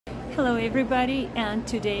Hello everybody, and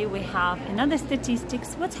today we have another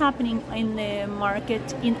statistics what's happening in the market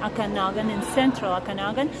in Okanagan, in central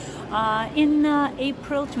Okanagan, in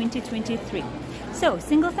April 2023. So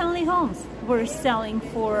single-family homes were selling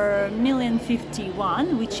for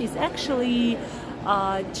 $1,051,000, which is actually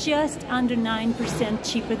just under 9%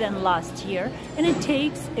 cheaper than last year, and it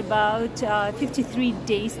takes about 53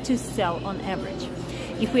 days to sell on average.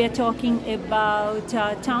 If we are talking about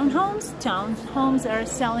townhomes are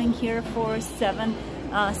selling here for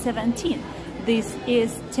 $717. This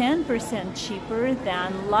is 10% cheaper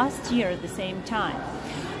than last year at the same time,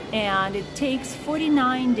 and it takes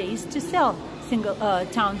 49 days to sell single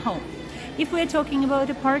townhome. If we're talking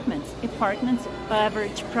about apartments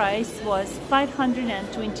average price was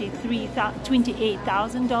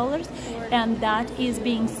 $528,000, and that is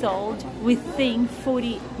being sold within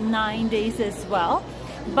 49 days as well.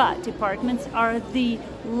 But apartments are the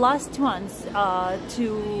last ones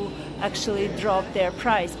to actually drop their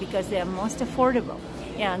price because they are most affordable.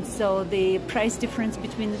 And so the price difference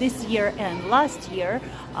between this year and last year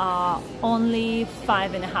only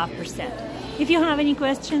 5.5%. If you have any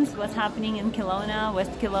questions, what's happening in Kelowna,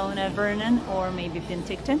 West Kelowna, Vernon, or maybe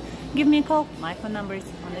Penticton, give me a call. My phone number is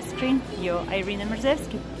on the screen. Yo, Irina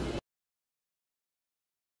Merzewski.